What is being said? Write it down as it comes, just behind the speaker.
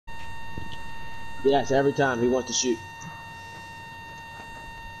Yes, every time he wants to shoot.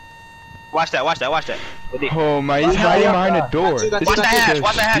 Watch that. Good D. Oh my, he's hiding behind a door. This Watch is that hash. so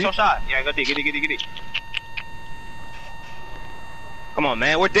Watch that hash stupid. on shot. Yeah, good D. Come on,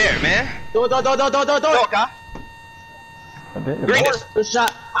 man. We're there, man. Door. Go, guy. Green this. Good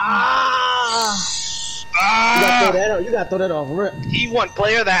shot. Ah! You gotta throw that off rip. T1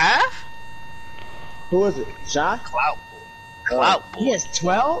 player of the half? Who is it? Shy? Clout boy. He has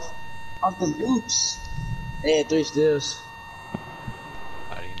 12 off the loops. And 3 steals.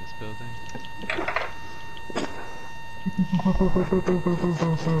 Hiding in this building.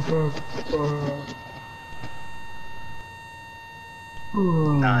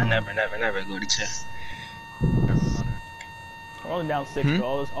 Nah, never go to chest. We're only down 6,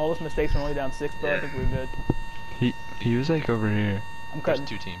 bro. All those mistakes are only down 6, bro. I think we're good. He was like over here. I'm There's cutting.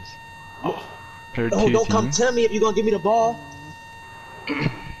 2 teams. There are Oh, two don't come teams. tell me if you're gonna give me the ball.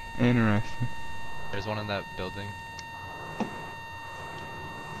 Interesting. There's one in that building.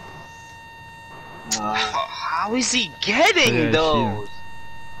 How is he getting Yeah, I see those?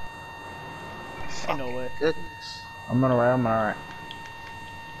 Ain't no way. Goodness. I'm alright.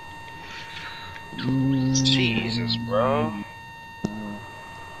 Jesus, bro.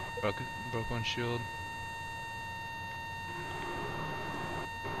 Broke one shield.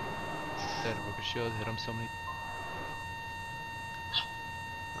 Dead, broke a shield, hit him so many.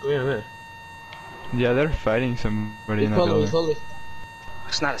 Yeah. Yeah, they're fighting somebody in that building. Fully.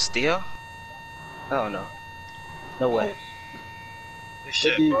 It's not a steal? Oh no. No way. This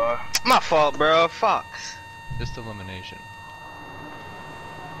shit, Maybe- bro. My fault, bro. Fuck. Just elimination.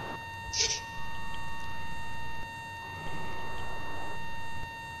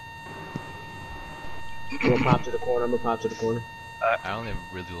 I'm gonna pop to the corner. I only have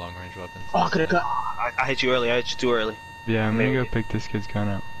really long range weapons. Oh, I could've cut. I hit you early. I hit you too early. Yeah, I'm gonna Maybe. go pick this kid's gun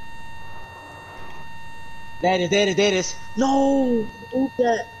up. That is. No! Oop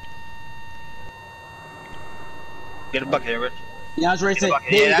that. Get a bucket here, Rich. Yeah, I was ready to Get a say,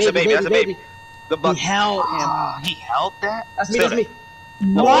 bucket. Yeah, that's a baby. That's a baby. Good He bucket. held him. He held that? That's me, Still that's me.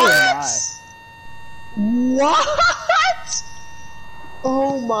 Oh What? What?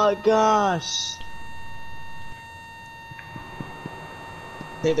 Oh my gosh.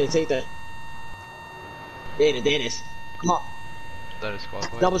 Take that. There it is. Come on. That is squad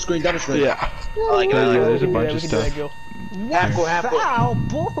fight. Double screen. Yeah. I like it. Yeah, I like it. there's a We can bunch do of that, stuff. we can do that, Gil. Half court. Foul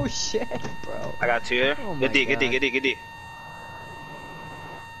bullshit, bro. I got two here. Oh my Good D. God.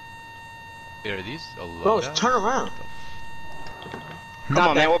 Wait, are these a loadout? Bro, turn around. Come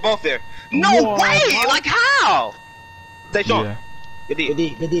on, man. We're both there. No What? way! Like how? Stay strong. Yeah. Good D.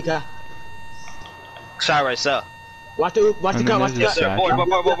 Good D, Kyle. Shot right, sir. Watch the And then cut, watch the there's cut.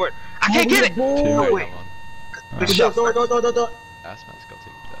 a Board. I can't get it! Board. Wait. Good Uh, shot. Door. Ass man's go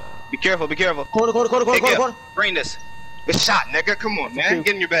take that. Be careful. Corner. Bring this. Good shot, nigga. Come on, man.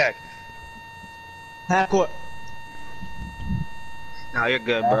 Get in your bag. Half court. Nah, you're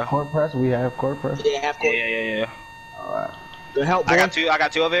good, bro. Court press, we have court press. Yeah, half court. Yeah. Alright. Good help, boy. I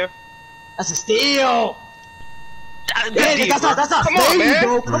got two over here. That's a steal. Good Yeah, D, that's bro. not. Come There on, you man.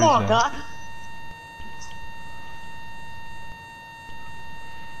 go. Come Where on, is Kyle.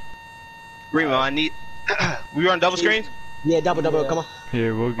 Remo, I need. We run double screens? Yeah, double. Come on.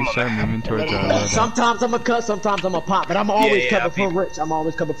 Here, we'll on, start man. moving towards our loadout. Sometimes I'm a cut, sometimes I'm a pop, but I'm always Yeah, covered for Rich. I'm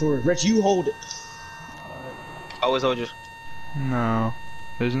always covered for Rich. Rich, you hold it. Always hold you. No.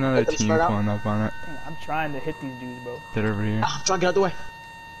 There's another Let them team spread out. pulling up on it. I'm trying to hit these dudes, bro. Get over here. I'm trying to get out the way.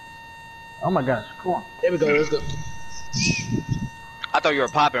 Oh my gosh, come on. There we go. Let's go. I thought you were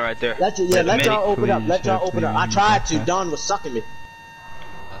popping right there. Let the y'all midi. open up. Please, Let y'all yeah, open up. please, I tried to. okay. Don was sucking me.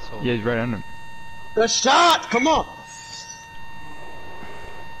 Asshole. Yeah, he's right under him. Good shot. Come on.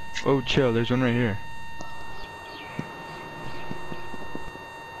 Oh, chill. There's one right here.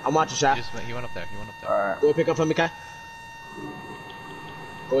 I'm watching shot. He went up there. Alright. Go pick up for me, Kai.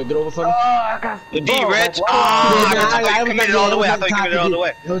 Go get over for me. Good D, Rich. Yeah, I thought you was committed like, all the way. I it thought you wasn't committed all the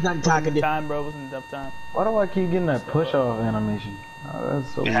way. It was not talking to. Time, bro. It wasn't enough time. Why do I keep getting that push off animation? Oh,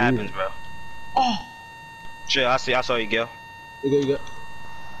 that's so It weird. happens, bro. Oh. Shit, I saw you, Gil. You go.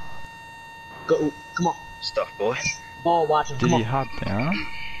 Go. Come on. Stuff, boy. Ball watching. Did Come he on. hop down?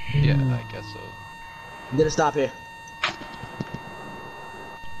 Yeah, I guess so. Didn't stop here.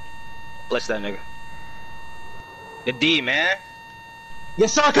 Bless that nigga. Good D, man.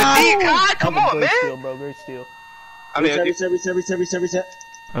 Yes, sir, Good Kai. D, God. Come on, Great man. steal, bro. Great steal. I mean, Reset.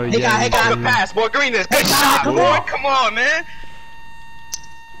 Oh, Hey, yeah. guy, hey, guy. off the pass, boy. Green this. Good shot, come boy. on. Come on, man.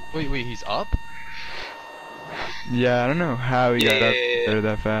 Wait, he's up? Yeah, I don't know how he got up Yeah. there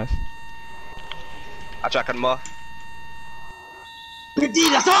that fast. I try to cut him off. Good D,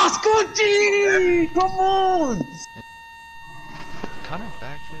 that's us! Good D! Come on! Connor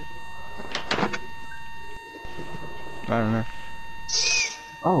backflip. I don't know.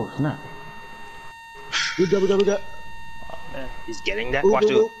 Oh, snap. We good. He's getting that. Ooh, Watch ooh,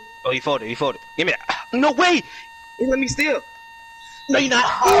 it. ooh. Oh, he folded. Give me that. No way! He let me steal. No, you're not.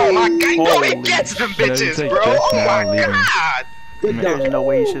 Oh my god, no, he Holy gets them shit. bitches, Like, bro. just Oh now my leaving. god. Good Man. dunk. There's no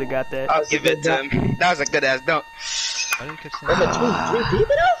way he should have got that. I'll give it to him. That was a good ass dunk. Why do you keep Was saying it that? three deep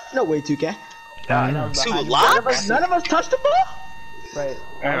enough? No way, 2K. That was Two behind you. locks? None of us touched the ball? Right.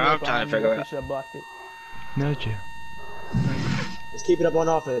 I'm trying to figure it out. Should have blocked it. No, Joe. Let's keep it up on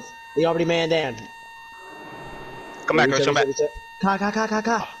offense. They already man down. Come back, Chris. Come back.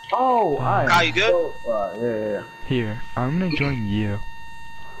 Ka. Oh, Kyle, you good? yeah. Here, I'm gonna join you.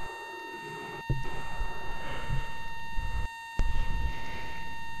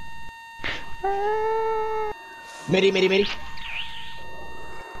 Midi.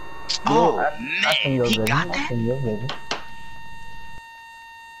 Oh, That's in man. your He vision. got That's that? in your vision.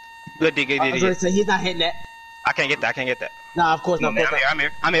 Good D, I was gonna say, he's not hitting that. I can't get that. Nah, of course Come not. on,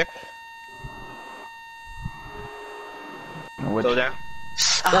 man. I'm here. Which, Go down.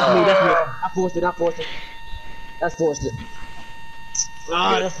 That's me. I forced it. That's forced it.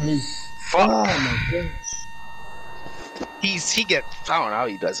 Ah, that's me. Fuck. Oh my goodness. He gets. I don't know how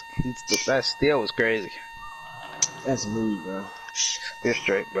he does it. That steal was crazy. That's me, bro. You're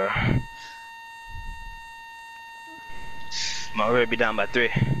straight, bro. I'm already be down by 3.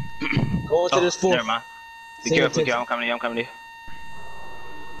 Go into this fourth. Never mind. Be Same careful, attention. I'm coming to you.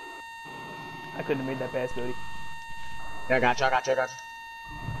 I couldn't have made that pass, Cody. I got you.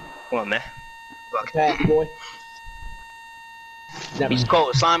 Come on, man. Fuck. Pass, boy. Never. He's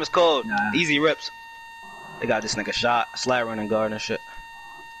cold. Slime is cold. Nah. Easy rips. They got this nigga shot, slide running guard and shit.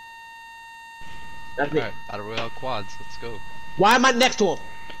 That's me. Alright, Battle Royale quads. Let's go. Why am I next to him?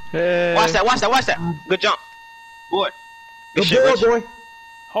 Hey. Watch that. Good jump. Board. Good shit, Good Rich. boy.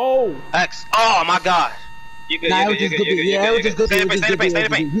 Oh! X. Oh my god. You good, Nah, you it was good, just good. Yeah, it was just good. Stay in the paint, stay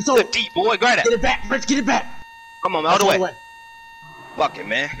in the paint. You saw Good it. deep, boy. Grab that. Get it back, Rich. Get it back. Come on, man. All the way. way. Fuck it,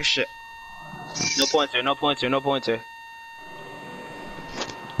 man. Good shit. No pointer.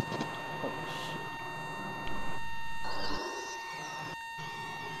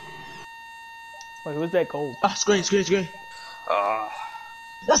 Wait, who's that cold? Ah, screen. Oh.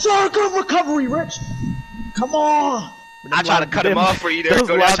 That's our good recovery, Rich. Come on. I try to cut him off for you there, Those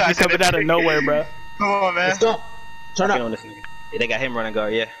Cody. I lobs try be to send coming it out to of you. nowhere, bro. Come on, man. Let's go. Turn Get up. on this nigga. Yeah, they got him running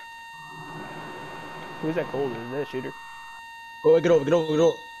guard, yeah. Who's that cold? Is that a shooter? Go get over.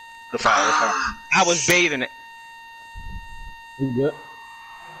 Good fire. I was bathing it. You good?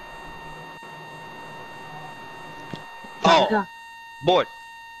 Oh. Board.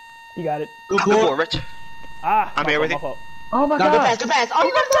 He got it. Good Good board, board. Rich. Ah! I'm my here fault, with my you. fault. oh my Now god. good pass. Oh,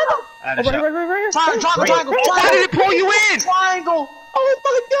 you got a I had Oh, a shot. right here. triangle. How did it pull you in? Triangle. Oh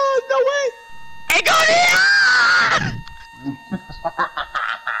my god, no way. Hey, go there!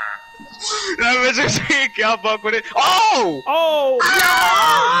 That bitch is sick. Y'all fuck with it. Oh!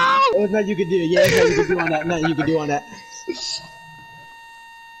 Oh! There's nothing you can do. Yeah, there's nothing you can do on that. Nothing you can do on that.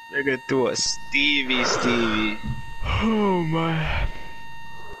 Nigga threw a Stevie. Oh my.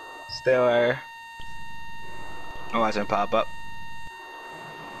 Still here. I'm watching pop up.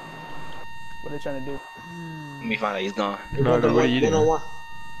 What are they trying to do? Let me find out he's gone. Robert, what are you doing? 1-on-1.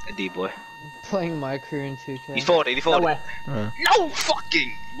 A D boy. Playing my career in 2K. He folded. No way. No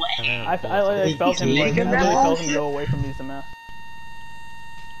fucking way. I literally felt him. He's Like, I leaking literally that felt shit. him go away from me somehow.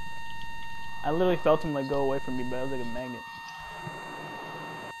 I literally felt him like go away from me, but I was like a magnet.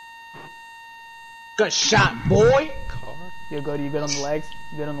 Good shot, boy. Car? Yo, Cody, you good on the legs?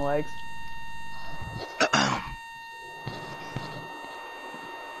 You good on the legs?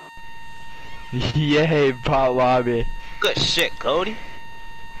 Yay, pot lobby. Good shit, Cody.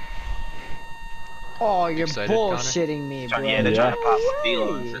 Oh, you're Excited, Connor? bullshitting me, bro. Yeah, they're trying to pop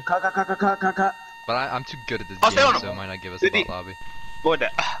steal and shit. Cut. But I'm too good at this Oh, stay on game, him. so it might not give us Good a bot D. lobby. Boy,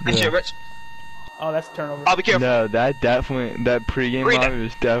 that. Good Yeah. shit, Rich. Oh, that's a turnover. I'll be careful. No, that pregame Read lobby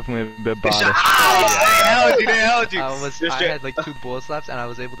was definitely a bit Good shot. bottom. Oh, they held you. Good I shit. had like 2 bullet slaps, and I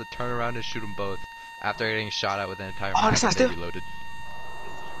was able to turn around and shoot them both after getting shot at with an entire Oh, map that's and not they still- reloaded.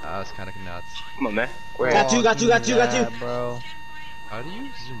 That was kind of nuts. Come on, man. Got you. Yeah, bro. How do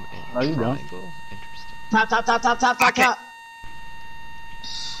you zoom in? No, you don't. Triangle? Interesting. Top.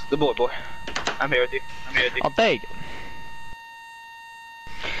 Good boy. I'm here with you. I'll take it.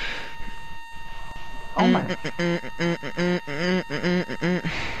 Oh my.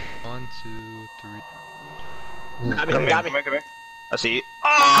 1, 2, 3. Got Come me. here. I see you.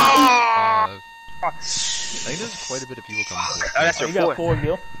 Oh! I think there's quite a bit of people coming through. Oh, that's Oh, your you got four. 4,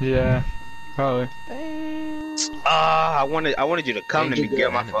 Gil. Yeah, probably. Ah, I wanted you to come Thank to you, me,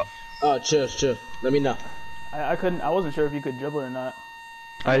 Gil. My enemy. fault. Oh, chill. Let me know. I couldn't. I wasn't sure if you could dribble or not.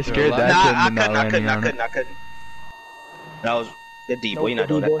 I scared that Nah, kid I into not landing on it. couldn't. That was the D boy. Nope, You not the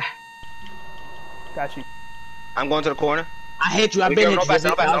doing D-boy. that. Got you. I'm going to the corner. I hate you. I've been No hit pass, you.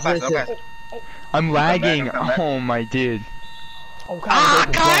 no pass, no pass, no pass. I'm lagging. come back. Oh my dude. Oh, Kyle. Ah,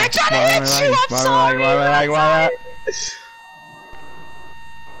 go. Kyle, I'm trying to hit you. I'm sorry. Why?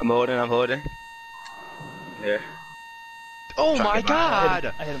 I'm holding. Yeah. Oh my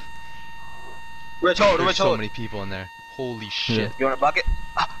god! I hit him. Rich hold, There's Rich so hold. many people in there. Holy shit. You want a bucket?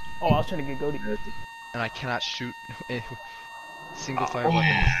 Oh, I was trying to get Goaty. And I cannot shoot a single fire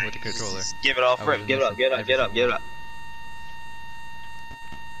weapon with the controller. Give it all, I Fripp. was Give it up, missing get up. every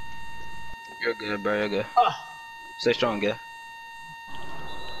You're good, bro. You're good. Stay strong, Gil.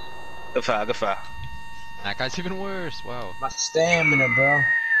 Good foul. That guy's even worse. Wow. My stamina, bro.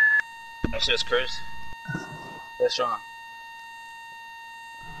 That's just Chris. Stay strong.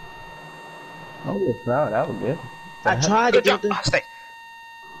 Oh, good foul. That was good. I tried to Good get job. the. Stay.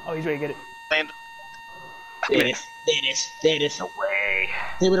 Oh, he's ready to get it. Stand. There it is. Away.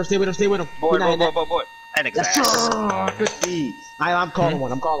 Stay with him. Boy. He not in And that. exactly. Good feed. I'm calling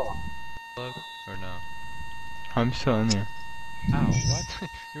one. Plug or no? I'm still in there. Ow, what?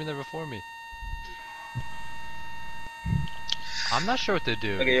 You were there before me. I'm not sure what to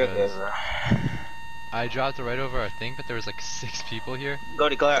do. Okay, you're because good, bro. I dropped it right over our thing, but there was like 6 people here. Go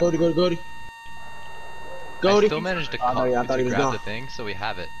to Claire. Goaty. I still managed to, I thought he was grab gone. the thing, so we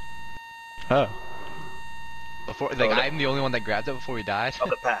have it. Oh. Before, like, I'm the only one that grabbed it before we died. Oh,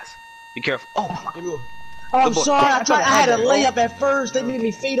 good pass. Be careful. Oh, Give me one. Oh, I'm Good boy. sorry. I had a that. layup at first. They made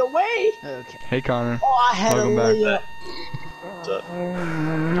me fade away. Okay. Hey Connor. Oh, I had Welcome a back.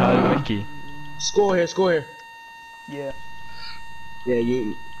 layup. Hi Mickey. Score here. Yeah. Yeah,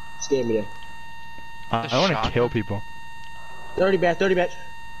 you scared me there. I want to shotgun? kill people. 30 back.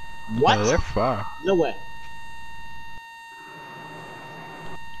 What? Oh, they're far. No way.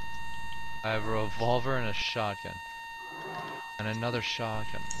 I have a revolver and a shotgun. And another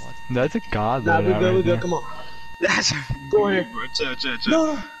shotgun. What? That's a god Nah, we loadout good. right there. Come on. that's. Score here. Bro, chill.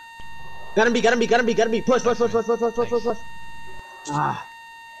 No. Gotta be. Push. Ah.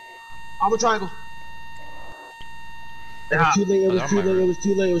 I'm a triangle. It was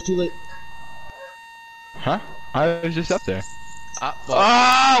too late. It was too late. Huh? I was just up there. Well,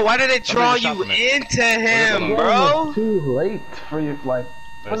 Oh, why did they draw Somebody you shot from it. into him, It bro? Too late for you, like.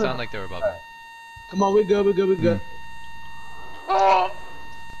 but it sounded like they were above me. Come on, we good. Oh,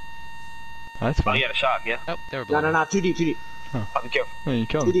 That's oh, fine. you had a shot, yeah? Nope, they were above me. No. Too deep. Oh, be careful. Oh, you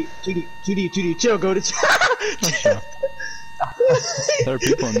killed him. Too deep. Chill, go to. Sure. There are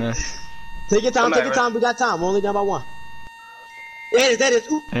people in this. Take your time. Come on, We got time. We're only down by 1. There it is.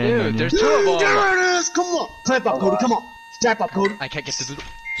 Ooh. And Dude, then there's you- 2 of them! There it is. Come on. Clamp up, Cody. Come on. Strap up, Cody. I can't get to the...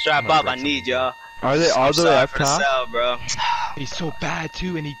 Strap I'm gonna up, I break need y'all. Are they all I'm the way sorry up for the top? cell, bro. He's so bad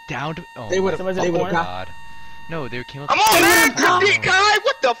too, and he downed... Oh, They would've- Somebody's they in the would've corner. got- God. No, they came up... Come on, man! Good guy!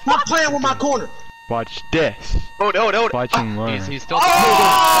 What the Stop fuck? playing with my corner. Watch this. Hold it. Watch him learn. He's still...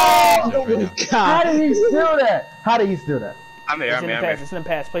 Oh! Oh my How god. did he steal that? How did he steal that? I'm here. It's in the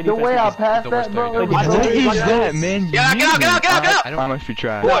pass. Play The defense. way I please. passed the worst that, bro. player it to was ever What do. so- is that, man? Get out! I don't... I must be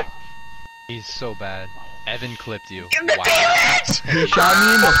trash. What? He's so bad. Evan clipped you. Give the Wow. damage! He shot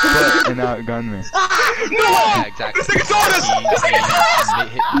me in the foot and outgunned me. Yeah, exactly. This nigga saw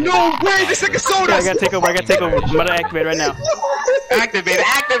this! No way! This nigga saw Okay, I this! gotta take over. I'm gonna activate right now. Activate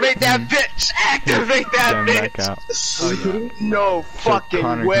that bitch! Activate that Damn that bitch! out. Oh, yeah. No Connor fucking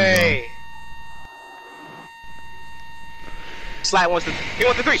can way! Slide wants the. He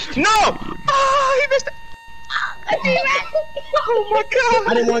wants the 3. No! Oh, he missed it. Oh my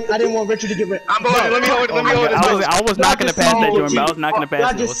god! I didn't want Richard to get rid. I'm holding. Let me hold it. I was not gonna pass that, Jordan, but I was not gonna pass Y'all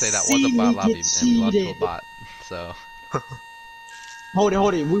it. We'll just say that see was a bot me lobby, get and we lost to a cheated. bot. So... Hold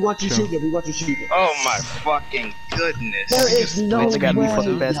it. We want you Sure. shooting. Oh my fucking goodness! There is no They got me way.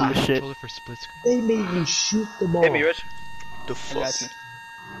 fucking passing this shit. Controller for split screen. They made me shoot the ball. Hit me, Rich. The I fuck? got you.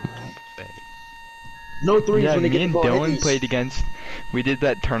 No threes Yeah, when they me get and the ball. Hit Dylan these. played against. We did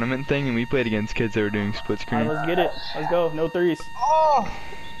that tournament thing, and we played against kids that were doing split Alright, screen. let's get it. Let's go. No threes. Oh.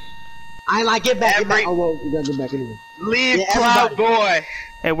 I like get back. Every- Oh well, we gotta get back anyway. Leave Yeah, Cloud everybody. Boy.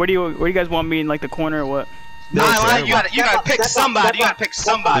 Hey, where do you guys want me in, like the corner or what? No, terrible. you gotta pick Step up, somebody. You step gotta pick But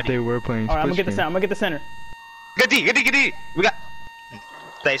somebody. they were playing Alright, I'm split gonna screen. get the center. Good D. We got.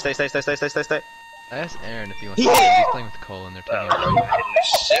 Stay. I asked Aaron if he wants to play. He's playing with Cole, and they're taking a break.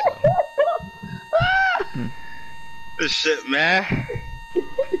 This shit, man.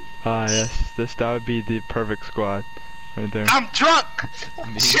 Ah, yes. That would be the perfect squad. Right there. I'm drunk!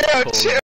 Me, Chill, Cole, chill.